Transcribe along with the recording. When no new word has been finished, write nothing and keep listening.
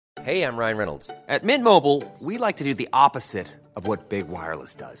Hey, I'm Ryan Reynolds. At Mint Mobile, we like to do the opposite of what Big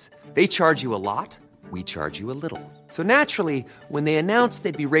Wireless does. They charge you a lot, we charge you a little. So naturally, when they announced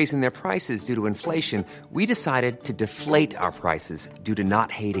they'd be raising their prices due to inflation, we decided to deflate our prices due to not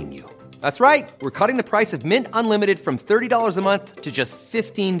hating you. That's right. We're cutting the price of Mint Unlimited from $30 a month to just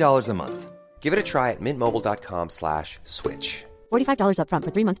 $15 a month. Give it a try at mintmobile.com/switch. $45 up front for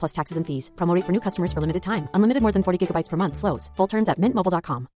 3 months plus taxes and fees. Promo rate for new customers for limited time. Unlimited more than 40 gigabytes per month. Slows full terms at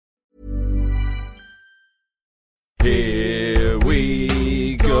mintmobile.com. Here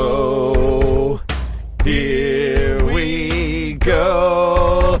we go. Here we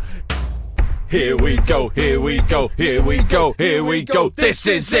go. Here we go. Here we go. Here we go. Here we go. This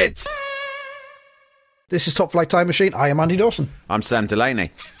is it. This is Top Flight Time Machine. I am Andy Dawson. I'm Sam Delaney.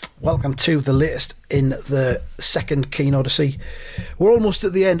 Welcome to the latest in the second Keen Odyssey. We're almost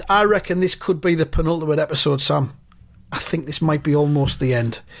at the end. I reckon this could be the penultimate episode, Sam. I think this might be almost the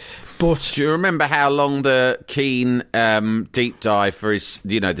end. But do you remember how long the Keen deep dive for his,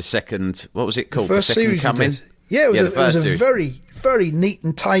 the second, what was it called? The second series coming? Yeah, it was a very, very neat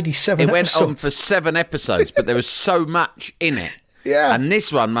and tidy 7 episodes. It went on for 7 episodes, but there was so much in it. Yeah. And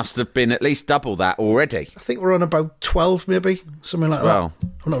this one must have been at least double that already. I think we're on about 12 maybe, something like that.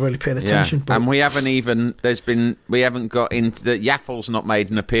 I'm not really paying attention. Yeah. But and we haven't got into the Yaffle's not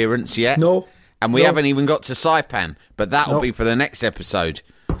made an appearance yet. No. And we haven't even got to Saipan, but that'll be for the next episode.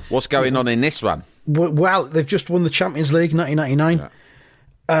 What's going on in this one? Well, they've just won the Champions League 1999.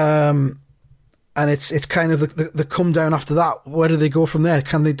 Yeah. And it's kind of the come down after that. Where do they go from there?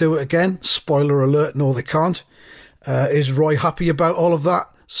 Can they do it again? Spoiler alert, no they can't. Is Roy happy about all of that?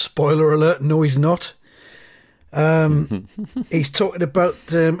 Spoiler alert, no he's not. He's talking about,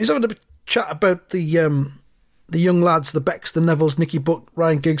 he's having a chat about the young lads, the Becks, the Nevilles, Nicky Butt,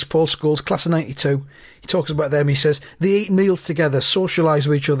 Ryan Giggs, Paul Scholes, class of 92. He talks about them. He says, they eat meals together, socialise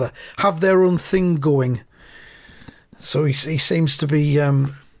with each other, have their own thing going. So he seems to be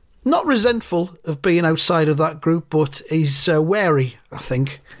not resentful of being outside of that group, but he's wary, I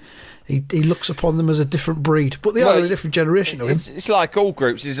think. He looks upon them as a different breed, but they are a different generation to him. It's like all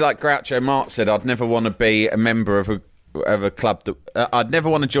groups. It's like Groucho Marx said, I'd never want to be a member of a club that... I'd never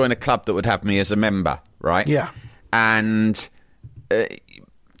want to join a club that would have me as a member, right? Yeah. And,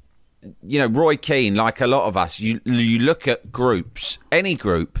 Roy Keane, like a lot of us, you look at groups, any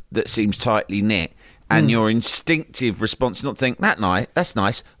group that seems tightly knit, and your instinctive response is not think, that's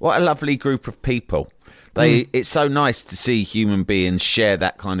nice, what a lovely group of people. It's so nice to see human beings share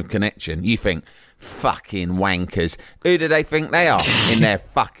that kind of connection. You think, fucking wankers. Who do they think they are in their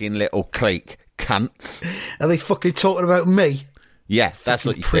fucking little clique? Cunts. Are they fucking talking about me? Yeah, that's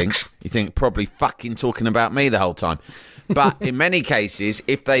what you pricks. think. You think probably fucking talking about me the whole time. But in many cases,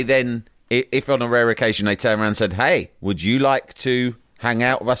 if on a rare occasion they turn around and said, hey, would you like to hang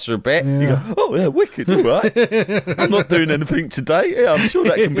out with us for a bit? Yeah. You go, oh, yeah, wicked, all right. I'm not doing anything today. Yeah, I'm sure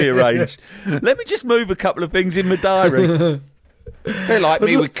that can be arranged. Let me just move a couple of things in my diary. They're like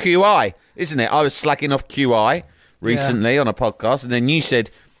me with QI, isn't it? I was slacking off QI recently on a podcast, and then you said,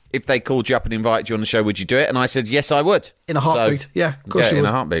 if they called you up and invited you on the show, would you do it? And I said, yes, I would. In a heartbeat, yeah, of course you would. In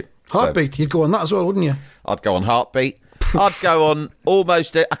a heartbeat. Heartbeat, you'd go on that as well, wouldn't you? I'd go on Heartbeat. I'd go on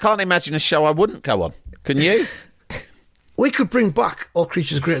almost... I can't imagine a show I wouldn't go on. Can you? We could bring back All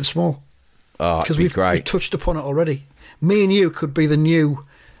Creatures Great and Small. Oh, because we've touched upon it already. Me and you could be the new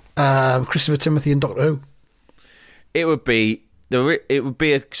Christopher Timothy and Doctor Who. It would be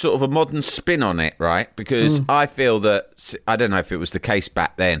a sort of a modern spin on it, right? Because I feel that, I don't know if it was the case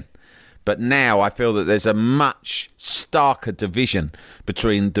back then, but now I feel that there's a much starker division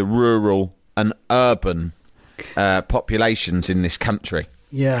between the rural and urban populations in this country.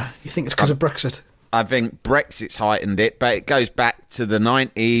 Yeah, you think it's because of Brexit? I think Brexit's heightened it, but it goes back to the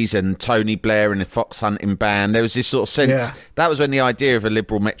 90s and Tony Blair and the fox hunting ban. There was this sort of sense, that was when the idea of a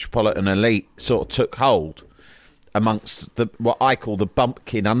liberal metropolitan elite sort of took hold amongst what I call the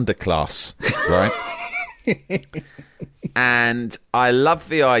bumpkin underclass, right? And I love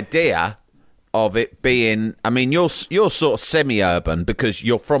the idea of it being, I mean, you're sort of semi-urban because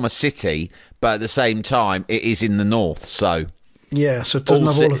you're from a city, but at the same time, it is in the north, so... Yeah, so it doesn't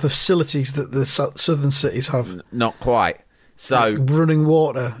have all of the facilities that the southern cities have. Not quite. So like running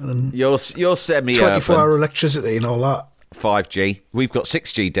water and you're semi-urban. 24-hour electricity and all that. 5G. We've got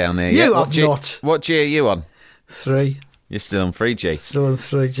 6G down there. You have not. What G are you on? 3. You're still on 3G. Still on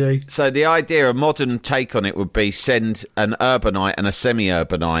 3G. So the idea, a modern take on it would be send an urbanite and a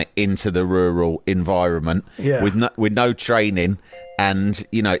semi-urbanite into the rural environment with no training. And,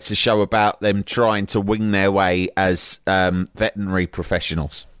 you know, it's a show about them trying to wing their way as veterinary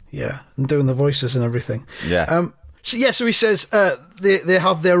professionals. Yeah, and doing the voices and everything. Yeah. So he says they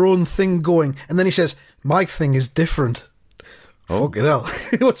have their own thing going, and then he says, my thing is different. Fucking hell.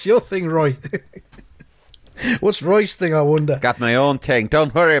 What's your thing, Roy? What's Roy's thing, I wonder? Got my own thing.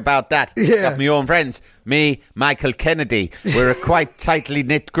 Don't worry about that. Yeah. Got my own friends. Me, Michael Kennedy. We're a quite tightly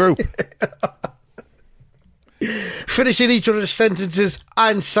knit group. Finishing each other's sentences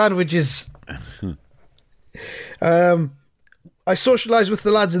and sandwiches. I socialised with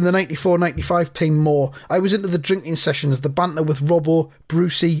the lads in the 94-95 team more. I was into the drinking sessions, the banter with Robbo,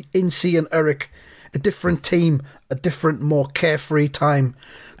 Brucey, Incy and Eric. A different team, a different, more carefree time.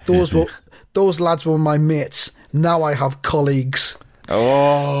 Those lads were my mates. Now I have colleagues.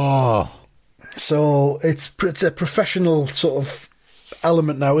 Oh. So it's a professional sort of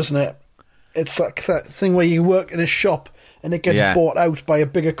element now, isn't it? It's like that thing where you work in a shop and it gets bought out by a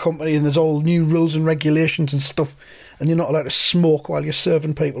bigger company and there's all new rules and regulations and stuff, and you're not allowed to smoke while you're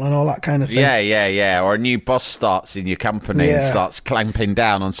serving people and all that kind of thing. Yeah. Or a new boss starts in your company and starts clamping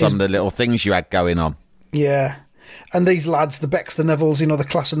down on some of the little things you had going on. Yeah. And these lads, the Becks, the Nevilles, the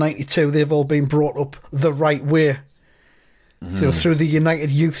class of 92, they've all been brought up the right way. So through the United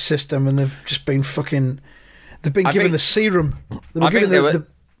Youth system, and they've just been they've been given the serum. They were given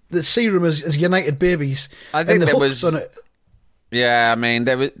the serum as United babies. I think and there was on it. Yeah, I mean,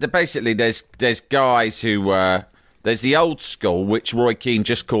 basically there's guys who there's the old school, which Roy Keane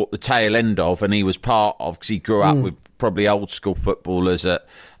just caught the tail end of, and he was part of because he grew up with probably old school footballers at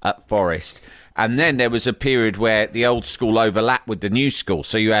Forest. And then there was a period where the old school overlapped with the new school,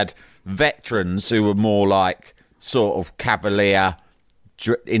 so you had veterans who were more like sort of cavalier,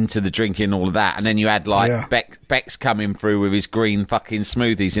 into the drinking, all of that, and then you had like Beck's coming through with his green fucking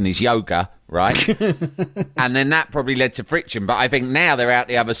smoothies and his yoga, right? And then that probably led to friction. But I think now they're out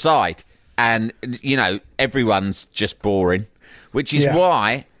the other side, and everyone's just boring, which is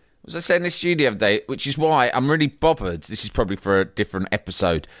why, as I said in the studio the other day, which is why I'm really bothered. This is probably for a different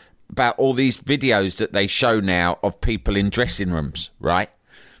episode about all these videos that they show now of people in dressing rooms, right?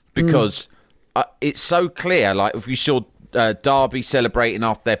 Because it's so clear. Like if you saw Derby celebrating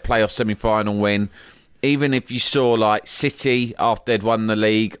after their playoff semi-final win, even if you saw like City after they'd won the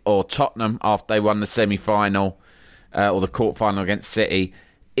league, or Tottenham after they won the semi-final or the quarter-final against City,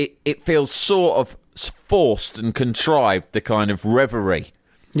 it feels sort of forced and contrived, the kind of reverie.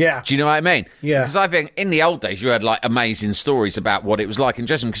 Yeah. Do you know what I mean? Yeah. Because I think in the old days you had like amazing stories about what it was like in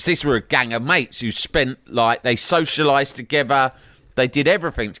dressing room, because these were a gang of mates who spent they socialised together, they did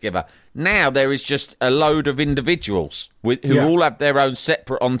everything together. Now there is just a load of individuals who all have their own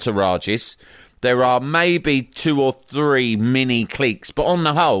separate entourages. There are maybe 2 or 3 mini cliques, but on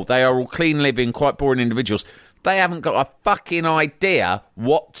the whole, they are all clean living, quite boring individuals. They haven't got a fucking idea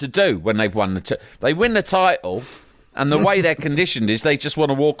what to do when they've won they win the title, and the way they're conditioned is they just want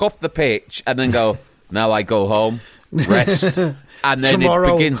to walk off the pitch and then go, now I go home, rest, and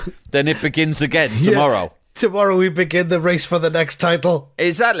then it begins again tomorrow. Yeah. Tomorrow we begin the race for the next title.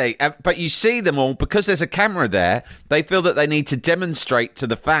 Exactly. But you see them all, because there's a camera there, they feel that they need to demonstrate to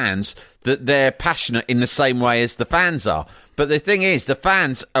the fans that they're passionate in the same way as the fans are. But the thing is, the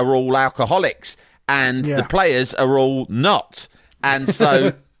fans are all alcoholics and the players are all not. And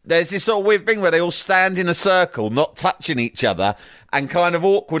so there's this sort of weird thing where they all stand in a circle, not touching each other, and kind of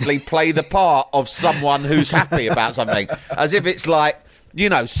awkwardly play the part of someone who's happy about something, as if it's like,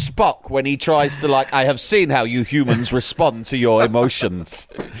 Spock when he tries to I have seen how you humans respond to your emotions.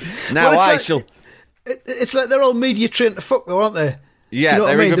 Now It's like they're all media trained to fuck, though, aren't they? Yeah,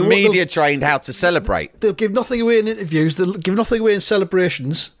 they're even media trained how to celebrate. They'll give nothing away in interviews. They'll give nothing away in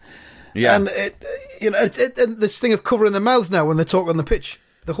celebrations. Yeah, and and this thing of covering their mouths now when they talk on the pitch.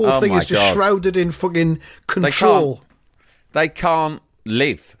 The whole thing is just shrouded in fucking control. They can't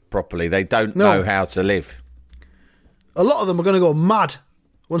live properly. They don't know how to live. A lot of them are going to go mad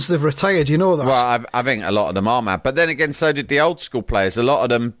once they've retired, you know that. Well, I think a lot of them are mad. But then again, so did the old school players. A lot of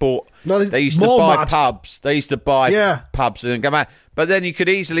them they used to buy pubs. They used to buy pubs and go mad. But then you could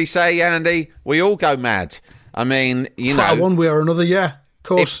easily say, Andy, we all go mad. I mean, one way or another, of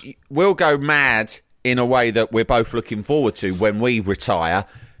course. We'll go mad in a way that we're both looking forward to when we retire.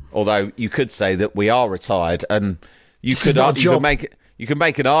 Although you could say that we are retired, and you can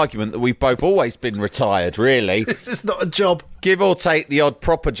make an argument that we've both always been retired, really. This is not a job. Give or take the odd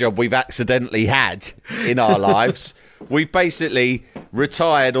proper job we've accidentally had in our lives. We've basically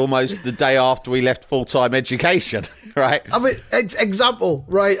retired almost the day after we left full-time education, right? I mean, example,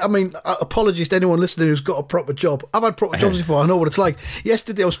 right? I mean, apologies to anyone listening who's got a proper job. I've had proper jobs before. I know what it's like.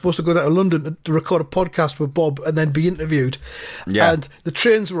 Yesterday I was supposed to go down to London to record a podcast with Bob and then be interviewed. Yeah. And the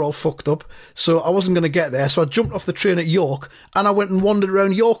trains were all fucked up, so I wasn't going to get there. So I jumped off the train at York and I went and wandered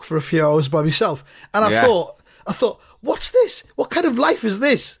around York for a few hours by myself. And I thought, I thought, what's this? What kind of life is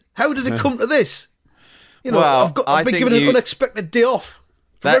this? How did it come to this? You know, Well, I've been given an unexpected day off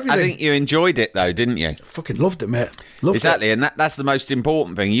from everything. I think you enjoyed it, though, didn't you? Fucking loved it, mate. Loved Exactly, it. and that's the most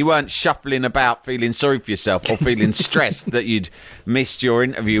important thing. You weren't shuffling about feeling sorry for yourself or feeling stressed that you'd missed your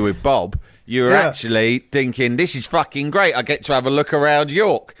interview with Bob. You were actually thinking, this is fucking great. I get to have a look around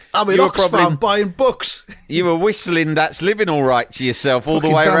York. I'm in Oxfam buying books. You were whistling That's Living All Right to yourself all the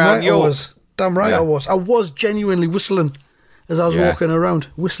Fucking way damn around right York. I was. Damn right I was. I was genuinely whistling as I was walking around,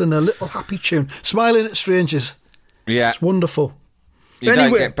 whistling a little happy tune, smiling at strangers. Yeah. It's wonderful. You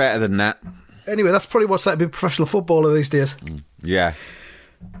don't get better than that. Anyway, that's probably what's like to be a professional footballer these days. Yeah.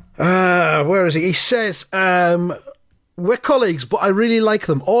 Where is he? He says, we're colleagues, but I really like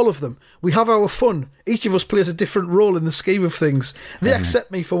them, all of them. We have our fun. Each of us plays a different role in the scheme of things. They accept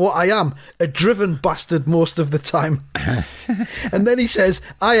me for what I am, a driven bastard most of the time. And then he says,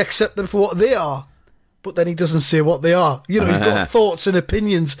 I accept them for what they are. But then he doesn't say what they are. You know, he's got thoughts and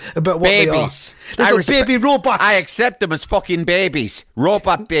opinions about what babies. they are. Little baby robots. I accept them as fucking babies.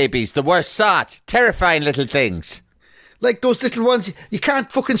 Robot babies, the worst sort. Terrifying little things. Like those little ones, you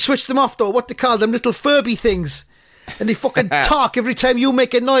can't fucking switch them off though. What they call them, little Furby things. And they fucking talk every time you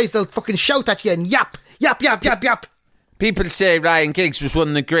make a noise. They'll fucking shout at you and yap, yap, yap, yap, yap. People say Ryan Giggs was one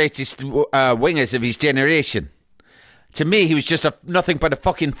of the greatest wingers of his generation. To me, he was just nothing but a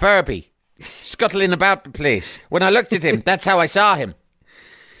fucking Furby. Scuttling about the place. When I looked at him, that's how I saw him.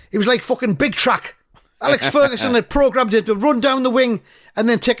 He was like fucking Big Track. Alex Ferguson had programmed him to run down the wing and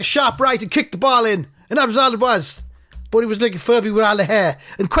then take a sharp right and kick the ball in. And that was all it was. But he was like a Furby with all the hair.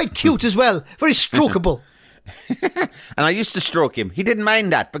 And quite cute as well. Very strokeable. And I used to stroke him. He didn't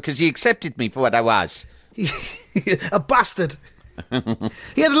mind that because he accepted me for what I was. A bastard.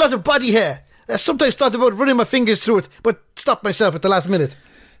 He had a lot of body hair. I sometimes thought about running my fingers through it, but stopped myself at the last minute.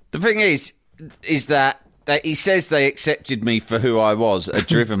 The thing is that he says they accepted me for who I was, a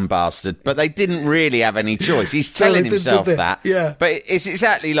driven bastard, but they didn't really have any choice. He's telling himself that. Yeah. But it's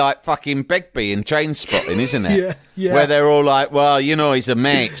exactly like fucking Begbie in Trainspotting, isn't it? Yeah. Where they're all like, well, you know, he's a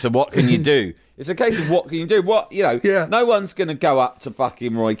mate, so what can you do? It's a case of what can you do? No one's going to go up to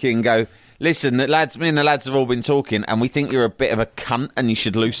fucking Roy Keane and go, listen, me and the lads have all been talking and we think you're a bit of a cunt and you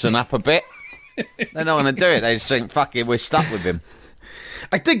should loosen up a bit. They don't want to do it. They just think, fuck it, we're stuck with him.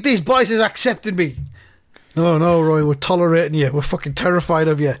 I think these boys has accepted me. No, Roy, we're tolerating you. We're fucking terrified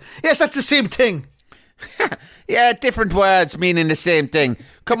of you. Yes, that's the same thing. Yeah, different words meaning the same thing.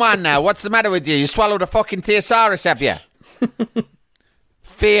 Come on now, what's the matter with you? You swallowed a fucking thesaurus, have you?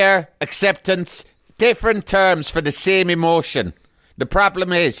 Fear, acceptance, different terms for the same emotion. The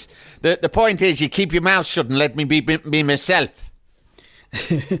problem is, the point is you keep your mouth shut and let me be myself.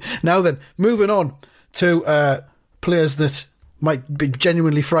 Now then, moving on to players that might be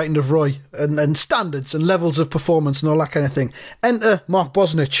genuinely frightened of Roy and standards and levels of performance and all that kind of thing. Enter Mark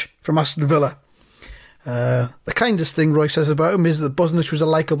Bosnich from Aston Villa. The kindest thing Roy says about him is that Bosnich was a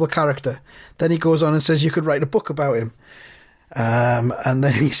likeable character. Then he goes on and says you could write a book about him. And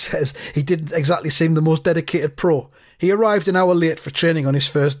then he says he didn't exactly seem the most dedicated pro. He arrived an hour late for training on his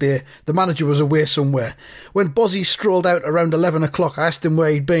first day. The manager was away somewhere. When Bozzy strolled out around 11 o'clock, I asked him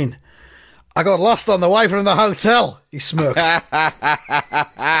where he'd been. I got lost on the way from the hotel, he smirked.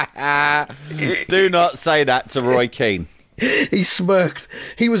 Do not say that to Roy Keane. He smirked.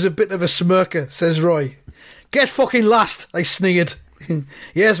 He was a bit of a smirker, says Roy. Get fucking lost, I sneered.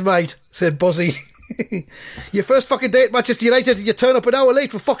 Yes, mate, said Bozzy. Your first fucking day at Manchester United and you turn up an hour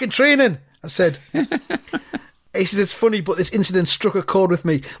late for fucking training, I said. He says, it's funny, but this incident struck a chord with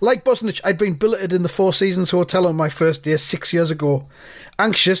me. Like Bosnich, I'd been billeted in the Four Seasons Hotel on my first day 6 years ago.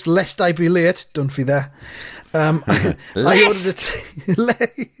 Anxious, lest I be late. Dunphy there. I ordered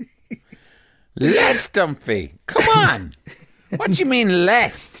Less, Dunphy. Come on. What do you mean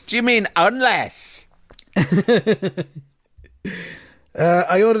lest? Do you mean unless?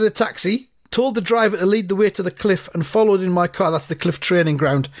 I ordered a taxi, told the driver to lead the way to the cliff and followed in my car. That's the Cliff training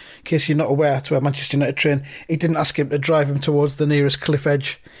ground, in case you're not aware. That's where Manchester United train. He didn't ask him to drive him towards the nearest cliff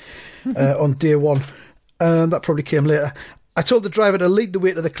edge on day one. That probably came later. I told the driver to lead the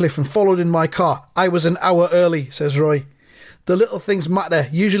way to the cliff and followed in my car. I was an hour early, says Roy. The little things matter,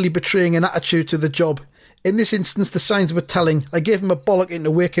 usually betraying an attitude to the job. In this instance, the signs were telling. I gave him a bollocking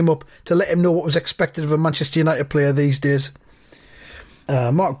to wake him up, to let him know what was expected of a Manchester United player these days.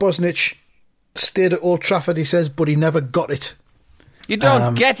 Mark Bosnich stayed at Old Trafford, he says, but he never got it. You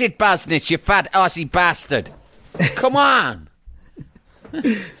don't get it, Bosnich, you fat Aussie bastard. Come on.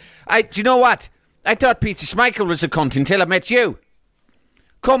 Do you know what? I thought Peter Schmeichel was a cunt until I met you.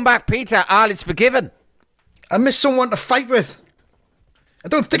 Come back, Peter, all is forgiven. I miss someone to fight with. I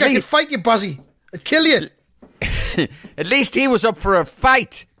don't think I can fight you, Bozzy. I'd kill you. At least he was up for a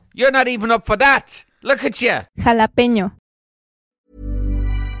fight. You're not even up for that. Look at you. Jalapeño.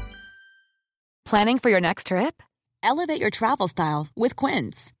 Planning for your next trip? Elevate your travel style with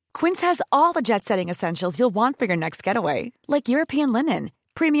Quince. Quince has all the jet-setting essentials you'll want for your next getaway, like European linen,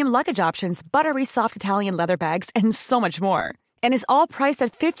 premium luggage options, buttery soft Italian leather bags, and so much more. And is all priced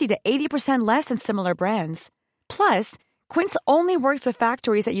at 50 to 80% less than similar brands. Plus, Quince only works with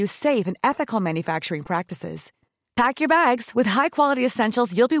factories that use safe and ethical manufacturing practices. Pack your bags with high-quality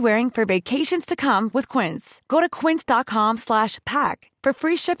essentials you'll be wearing for vacations to come with Quince. Go to quince.com/pack for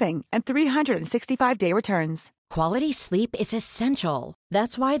free shipping and 365-day returns. Quality sleep is essential.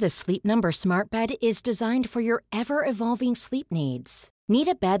 That's why the Sleep Number Smart Bed is designed for your ever-evolving sleep needs. Need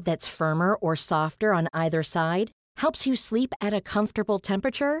a bed that's firmer or softer on either side? Helps you sleep at a comfortable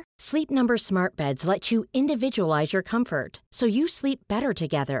temperature? Sleep Number Smart Beds let you individualize your comfort, so you sleep better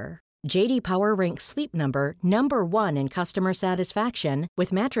together. J.D. Power ranks Sleep Number number 1 in customer satisfaction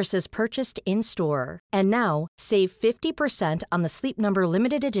with mattresses purchased in-store. And now, save 50% on the Sleep Number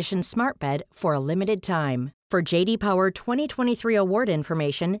Limited Edition Smart Bed for a limited time. For J.D. Power 2023 award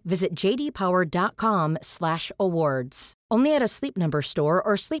information, visit jdpower.com/awards. Only at a Sleep Number store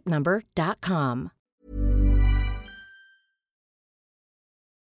or sleepnumber.com.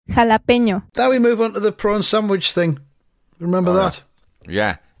 Jalapeño. Now we move on to the prawn sandwich thing. Remember that?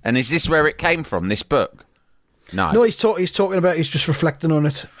 Yeah. And is this where it came from, this book? No. No, he's talking about, he's just reflecting on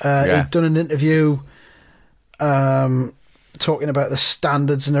it. He'd done an interview talking about the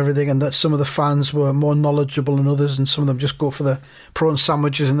standards and everything, and that some of the fans were more knowledgeable than others, and some of them just go for the prawn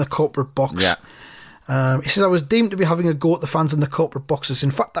sandwiches in the corporate box. Yeah. He says, I was deemed to be having a go at the fans in the corporate boxes. In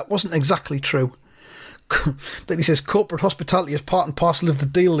fact, that wasn't exactly true. Then he says, corporate hospitality is part and parcel of the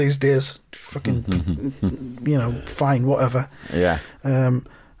deal these days. Fucking, fine, whatever. Yeah.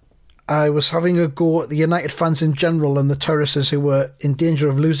 I was having a go at the United fans in general and the terraces who were in danger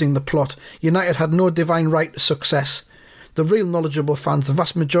of losing the plot. United had no divine right to success. The real knowledgeable fans, the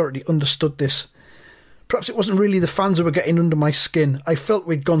vast majority, understood this. Perhaps it wasn't really the fans who were getting under my skin. I felt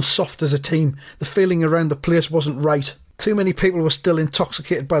we'd gone soft as a team. The feeling around the place wasn't right. Too many people were still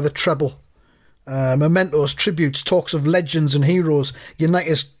intoxicated by the treble. Mementos, tributes, talks of legends and heroes.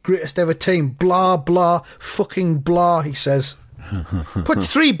 United's greatest ever team. Blah, blah, fucking blah, he says. Put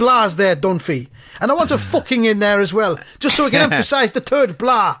 3 blahs there, Dunphy. And I want a fucking in there as well, just so we can emphasise the third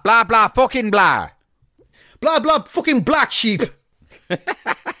blah. Blah, blah, fucking blah. Blah, blah, fucking black sheep. Have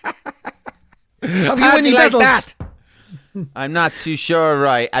you How'd any you like medals? that? I'm not too sure,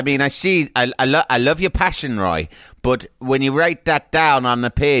 Roy. I mean, I love your passion, Roy, but when you write that down on the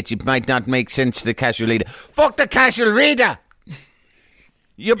page, it might not make sense to the casual reader. Fuck the casual reader!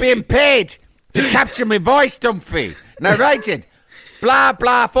 You're being paid to capture my voice, Dunphy. Now write it. Blah,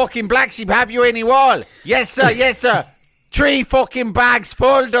 blah, fucking black sheep, have you any wall? Yes, sir, yes, sir. 3 fucking bags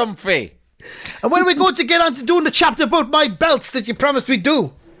full, Dunphy. And when are we going to get on to doing the chapter about my belts that you promised we'd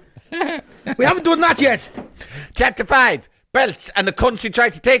do? We haven't done that yet. Chapter 5, belts, and the country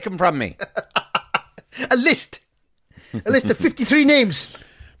tried to take them from me. A list of 53 names.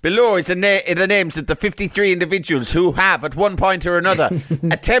 Below is the names of the 53 individuals who have, at one point or another,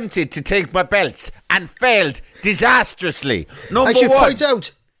 attempted to take my belts and failed disastrously. Number 1, Peter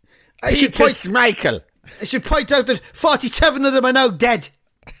Schmeichel. I should point out that 47 of them are now dead.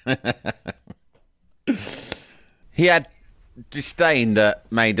 He had disdain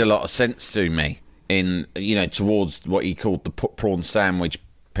that made a lot of sense to me towards what he called the prawn sandwich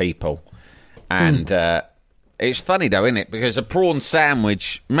people. And it's funny though, isn't it? Because a prawn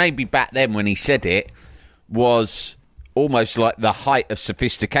sandwich, maybe back then when he said it, was almost like the height of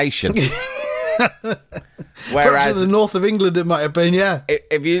sophistication. Whereas in the north of England it might have been, yeah.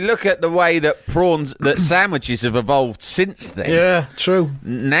 If you look at the way that sandwiches have evolved since then. Yeah, true.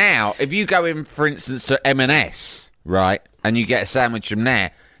 Now, if you go in, for instance, to M&S, right, and you get a sandwich from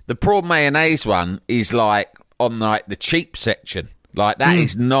there, the prawn mayonnaise one is like on like the cheap section. Like that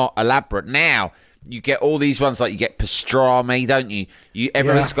is not elaborate. Now you get all these ones, like you get pastrami, don't you?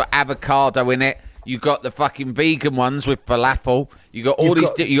 Everything's got avocado in it. You got the fucking vegan ones with falafel. You got all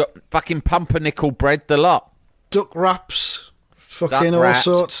you got fucking pumpernickel bread, the lot. Duck wraps, fucking all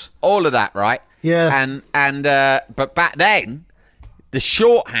sorts. All of that, right? Yeah. And but back then, the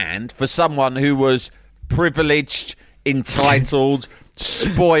shorthand for someone who was privileged, entitled,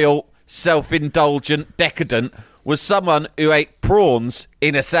 spoiled, self-indulgent, decadent, was someone who ate prawns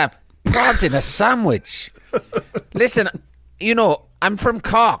in a prawns in a sandwich. Listen, I'm from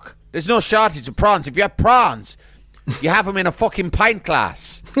Cork. There's no shortage of prawns. If you have prawns, you have them in a fucking pint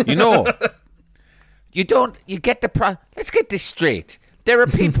glass. You don't. You get the prawn. Let's get this straight. There are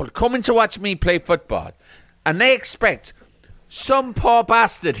people coming to watch me play football. And they expect some poor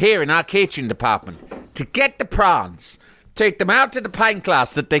bastard here in our catering department to get the prawns, take them out to the pint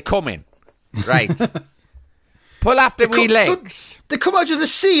glass that they come in, right? Pull off the wee legs. They come out of the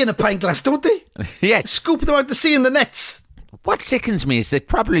sea in a pint glass, don't they? Yes. Scoop them out of the sea in the nets. What sickens me is they've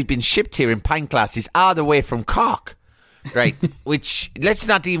probably been shipped here in pint glasses all the way from Cork, right? Which, let's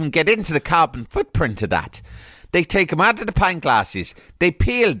not even get into the carbon footprint of that. They take them out of the pint glasses, they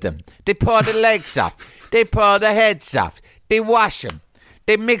peel them, they pour the legs off, they pour the heads off, they wash them,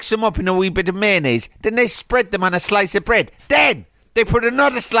 they mix them up in a wee bit of mayonnaise, then they spread them on a slice of bread. Then they put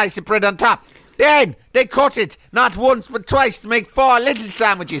another slice of bread on top. Then they cut it, not once but twice, to make 4 little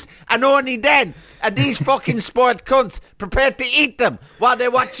sandwiches. And only then are these fucking spoiled cunts prepared to eat them while they're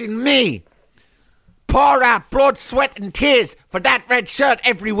watching me pour out blood, sweat and tears for that red shirt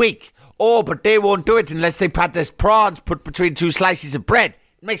every week. Oh, but they won't do it unless they've had this prawns put between 2 slices of bread.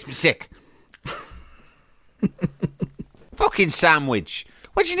 It makes me sick. Fucking sandwich.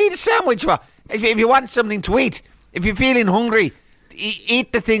 What do you need a sandwich for? If you want something to eat, if you're feeling hungry,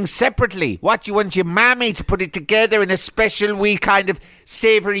 eat the thing separately. What, you want your mammy to put it together in a special wee kind of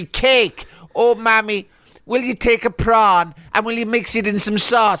savoury cake? Oh, mammy, will you take a prawn and will you mix it in some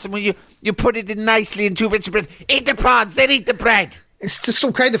sauce and will you put it in nicely in 2 bits of bread? Eat the prawns, then eat the bread. It's just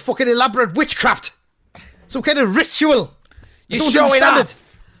some kind of fucking elaborate witchcraft. Some kind of ritual. You're showing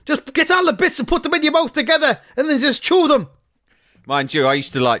off. Just get all the bits and put them in your mouth together and then just chew them. Mind you, I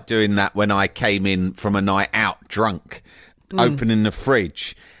used to like doing that when I came in from a night out drunk, opening the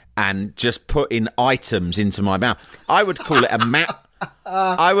fridge and just putting items into my mouth. I would call it a mouth.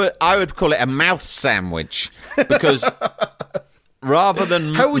 I would call it a mouth sandwich because rather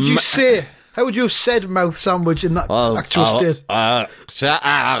than how would you have said mouth sandwich in that actual state? I'll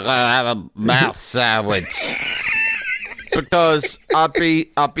have a mouth sandwich because I'd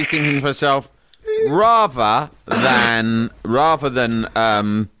be thinking to myself, rather than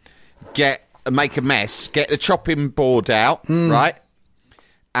make a mess, get the chopping board out, right?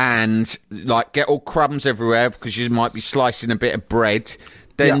 And like get all crumbs everywhere because you might be slicing a bit of bread.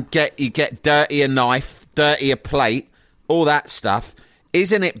 Then you get dirty a knife, dirty a plate, all that stuff.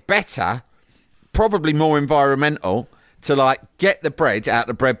 Isn't it better, probably more environmental, to like get the bread out of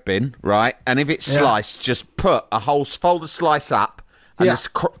the bread bin, right? And if it's sliced, just put fold a slice up and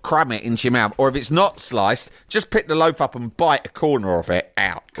just cram it into your mouth. Or if it's not sliced, just pick the loaf up and bite a corner of it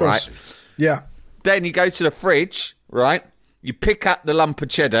out, right? Yeah. Then you go to the fridge, right? You pick up the lump of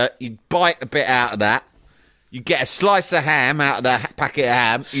cheddar, you bite a bit out of that, you get a slice of ham out of the packet of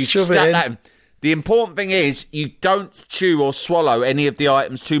ham, you shove stuff it in. that in. The important thing is you don't chew or swallow any of the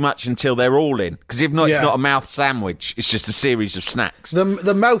items too much until they're all in. Because if not, it's not a mouth sandwich. It's just a series of snacks. The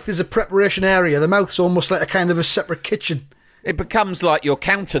mouth is a preparation area. The mouth's almost like a kind of a separate kitchen. It becomes like your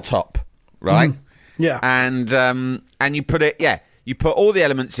countertop, right? Yeah. And you put it, you put all the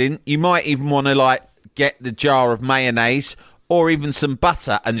elements in. You might even want to like get the jar of mayonnaise or even some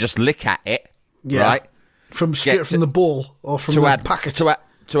butter and just lick at it, right? From the bowl or from the packet.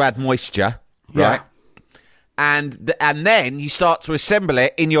 To add moisture. Right, and then you start to assemble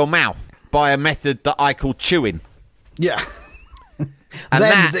it in your mouth by a method that I call chewing. Yeah, and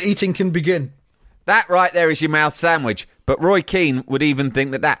then the eating can begin. That right there is your mouth sandwich. But Roy Keane would even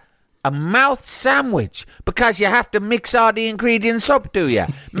think that a mouth sandwich because you have to mix all the ingredients up, do you?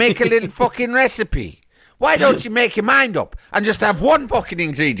 Make a little fucking recipe. Why don't you make your mind up and just have one fucking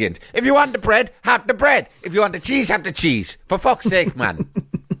ingredient? If you want the bread, have the bread. If you want the cheese, have the cheese. For fuck's sake, man.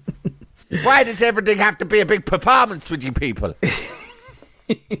 Why does everything have to be a big performance with you people?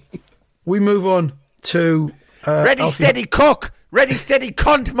 We move on to... ready, Alfie. steady, cook. Ready, steady,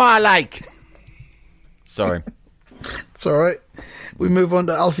 cunt, more like. Sorry. It's all right. We move on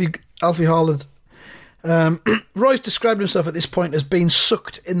to Alfie Haaland. Roy's described himself at this point as being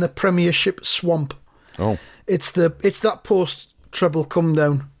sucked in the Premiership swamp. Oh. It's that post-treble come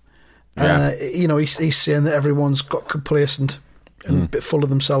down. Yeah. He's saying that everyone's got complacent and a bit full of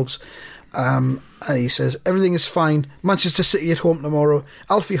themselves. And he says, everything is fine. Manchester City at home tomorrow.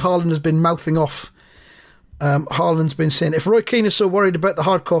 Alfie Haaland has been mouthing off. Haaland's been saying, if Roy Keane is so worried about the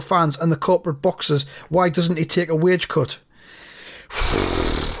hardcore fans and the corporate boxers, why doesn't he take a wage cut?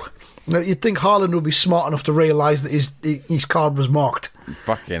 Now, you'd think Haaland would be smart enough to realise that his card was marked.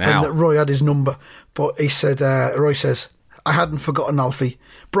 Fucking and hell. that Roy had his number. But he said, Roy says, I hadn't forgotten Alfie.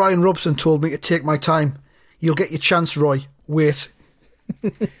 Brian Robson told me to take my time. You'll get your chance, Roy. Wait.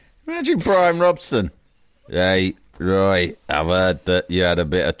 Imagine Brian Robson. Hey, Roy, I've heard that you had a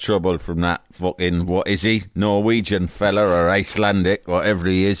bit of trouble from that fucking, what is he, Norwegian fella or Icelandic, whatever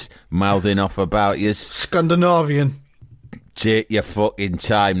he is, mouthing off about you. Scandinavian. take your fucking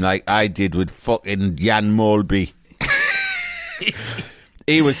time like I did with fucking Jan Molby.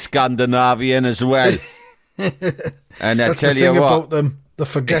 He was Scandinavian as well. And I That's tell the you thing what. about them. They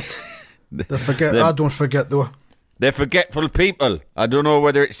forget. I don't forget, though. They're forgetful people. I don't know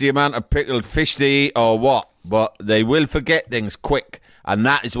whether it's the amount of pickled fish they eat or what, but they will forget things quick. And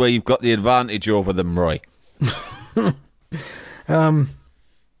that is where you've got the advantage over them, Roy. But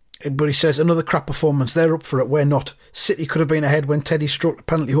he says, another crap performance. They're up for it. We're not. City could have been ahead when Teddy struck the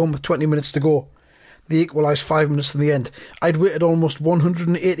penalty home with 20 minutes to go. They equalised 5 minutes from the end. I'd waited almost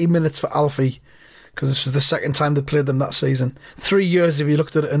 180 minutes for Alfie, because this was the second time they played them that season. 3 years if you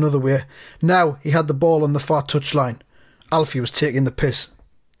looked at it another way. Now he had the ball on the far touchline. Alfie was taking the piss.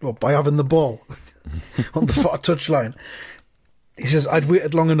 Well, by having the ball on the far touchline. He says, I'd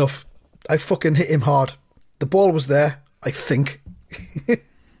waited long enough. I fucking hit him hard. The ball was there, I think.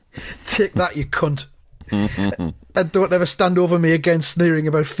 Take that, you cunt. And don't ever stand over me again sneering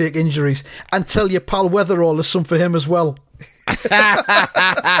about fake injuries. And tell your pal Weatherall there's some for him as well.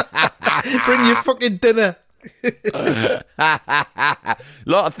 Bring your fucking dinner. A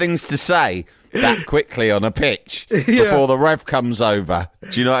lot of things to say that quickly on a pitch before the rev comes over.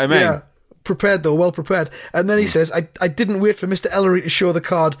 Do you know what I mean? Yeah. Prepared though, well prepared. And then he says, I didn't wait for Mr. Ellery to show the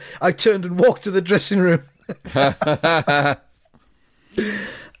card. I turned and walked to the dressing room. And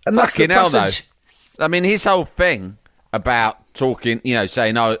that's fucking the hell, though. passage. I mean, his whole thing about talking,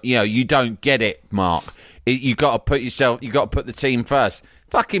 saying, "Oh, you don't get it, Mark. You got to put the team first."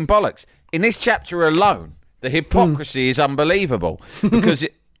 Fucking bollocks. In this chapter alone, the hypocrisy is unbelievable because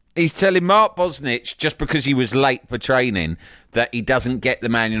he's telling Mark Bosnich just because he was late for training that he doesn't get the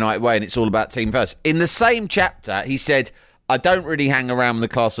Man United way and it's all about team first. In the same chapter, he said, I don't really hang around with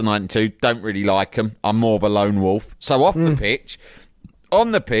the class of 92, don't really like them. I'm more of a lone wolf. So on the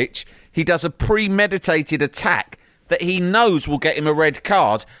pitch, he does a premeditated attack that he knows will get him a red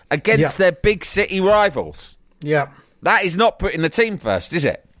card against their big city rivals. Yeah. That is not putting the team first, is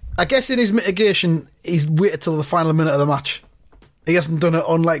it? I guess in his mitigation, he's waited till the final minute of the match. He hasn't done it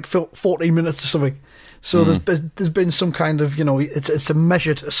on like 14 minutes or something. So there's been some kind of, it's a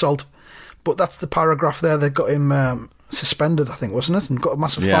measured assault. But that's the paragraph there that got him suspended, I think, wasn't it? And got a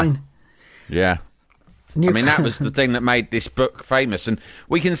massive fine. Yeah. I mean, that was the thing that made this book famous. And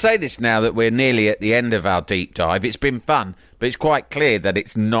we can say this now that we're nearly at the end of our deep dive. It's been fun, but it's quite clear that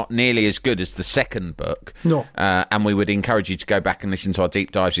it's not nearly as good as the second book. No. And we would encourage you to go back and listen to our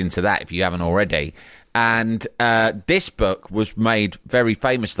deep dives into that if you haven't already. And this book was made very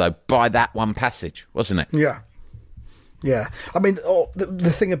famous, though, by that one passage, wasn't it? Yeah. Yeah. I mean,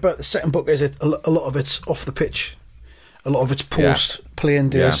 the thing about the second book is a lot of it's off the pitch. A lot of it's post-playing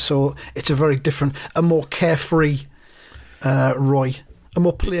days, so it's a very different, a more carefree Roy, a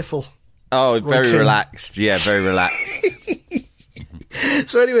more playful. Oh, Roy very Keane. relaxed. Yeah, very relaxed.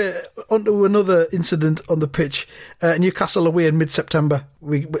 So anyway, on to another incident on the pitch. Newcastle away in mid-September.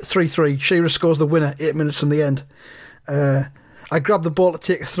 We 3-3. Shearer scores the winner 8 minutes from the end. I grab the ball to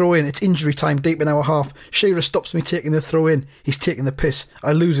take a throw in. It's injury time, deep in our half. Shearer stops me taking the throw in. He's taking the piss.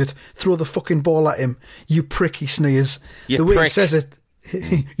 I lose it. Throw the fucking ball at him. You prick, he sneers. The way he says it,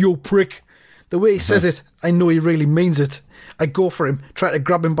 you prick. The way he says it, I know he really means it. I go for him, try to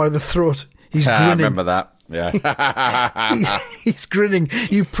grab him by the throat. He's grinning. I remember that. Yeah. He's grinning.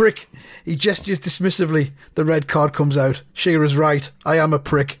 You prick. He gestures dismissively. The red card comes out. Shearer's right. I am a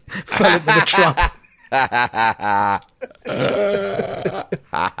prick. Fell into the trap.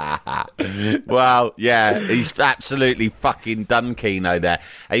 Well, yeah, he's absolutely fucking done Keano there.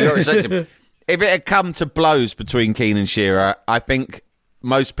 And you got to respect him. If it had come to blows between Keane and Shearer, I think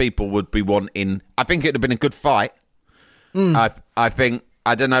most people would be wanting. I think it would have been a good fight. I think,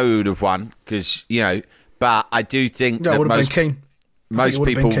 I don't know who would have won because but I do think that would have been Keane.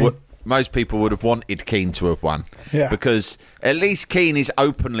 Most people would have wanted Keane to have won. Yeah. Because at least Keane is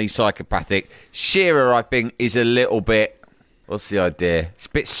openly psychopathic. Shearer, I think, is a little bit... What's the idea? He's a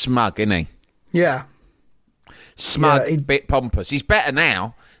bit smug, isn't he? Yeah. Smug, bit pompous. He's better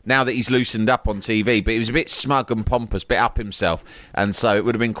now that he's loosened up on TV, but he was a bit smug and pompous, bit up himself. And so it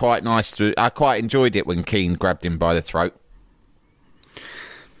would have been quite nice to... I quite enjoyed it when Keane grabbed him by the throat.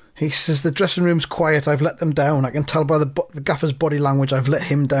 He says, the dressing room's quiet, I've let them down. I can tell by the gaffer's body language I've let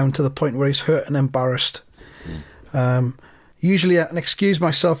him down to the point where he's hurt and embarrassed. Usually I can excuse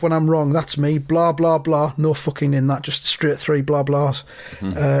myself when I'm wrong. That's me. Blah, blah, blah. No fucking in that. Just straight three blah, blahs.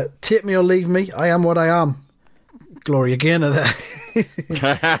 Take me or leave me. I am what I am. Gloria Gaynor there.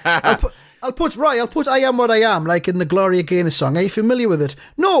 I'll put I am what I am, like in the Gloria Gaynor song. Are you familiar with it?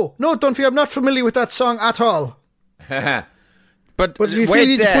 No, Dunphy, I'm not familiar with that song at all. But if you feel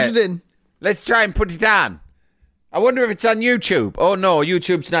you need to put it in. Let's try and put it on. I wonder if it's on YouTube. Oh no,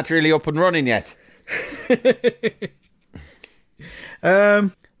 YouTube's not really up and running yet.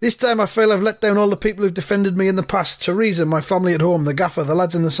 This time I feel I've let down all the people who've defended me in the past. Teresa, my family at home, the gaffer, the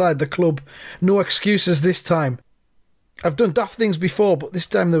lads on the side, the club. No excuses this time. I've done daft things before, but this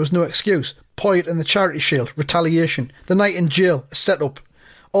time there was no excuse. Poyet and the Charity Shield, retaliation. The night in jail, a set-up.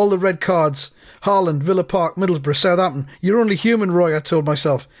 All the red cards. Haaland, Villa Park, Middlesbrough, Southampton. You're only human, Roy, I told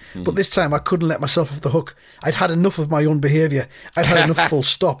myself. But this time I couldn't let myself off the hook. I'd had enough of my own behaviour. I'd had enough full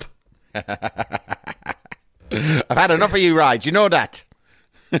stop. I've had enough of you, Ride. You know that?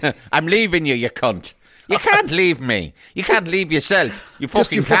 I'm leaving you, you cunt. You can't leave me. You can't leave yourself. You fucking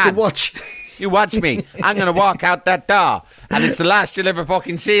Just you can't. fucking watch. You watch me. I'm going to walk out that door, and it's the last you'll ever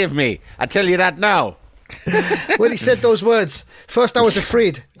fucking see of me. I tell you that now. When he said those words, first I was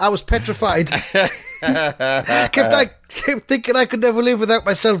afraid. I was petrified. kept thinking I could never live without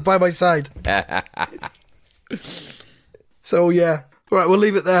myself by my side. So, yeah. Right, we'll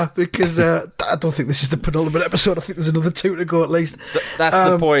leave it there because I don't think this is the penultimate episode. I think there's another 2 to go at least. That's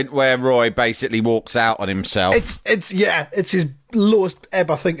the point where Roy basically walks out on himself. It's his lowest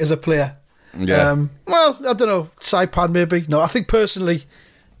ebb, I think, as a player. Yeah. Well, I don't know. Saipan maybe. No, I think personally,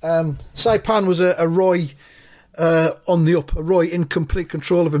 Saipan was a Roy on the up, a Roy in complete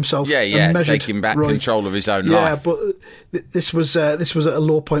control of himself. Yeah, taking back control of his own life. Yeah, but this was at a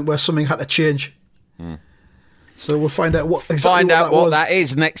low point where something had to change. So we'll find out what that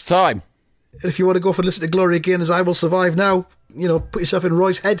is next time. If you want to go for Listen to Glory again, as I will survive now, put yourself in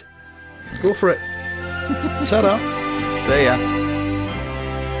Roy's head. Go for it. Ta-da. See ya.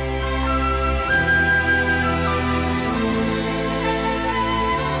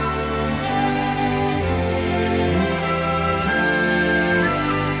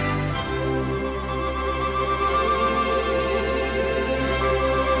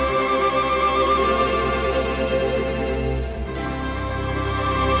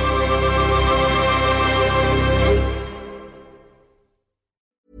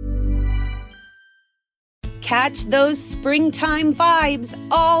 Catch those springtime vibes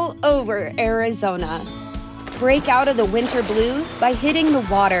all over Arizona. Break out of the winter blues by hitting the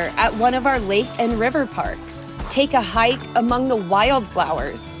water at one of our lake and river parks. Take a hike among the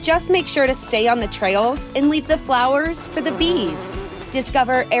wildflowers. Just make sure to stay on the trails and leave the flowers for the bees.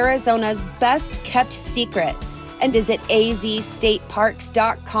 Discover Arizona's best kept secret and visit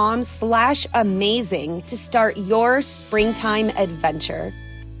azstateparks.com/amazing to start your springtime adventure.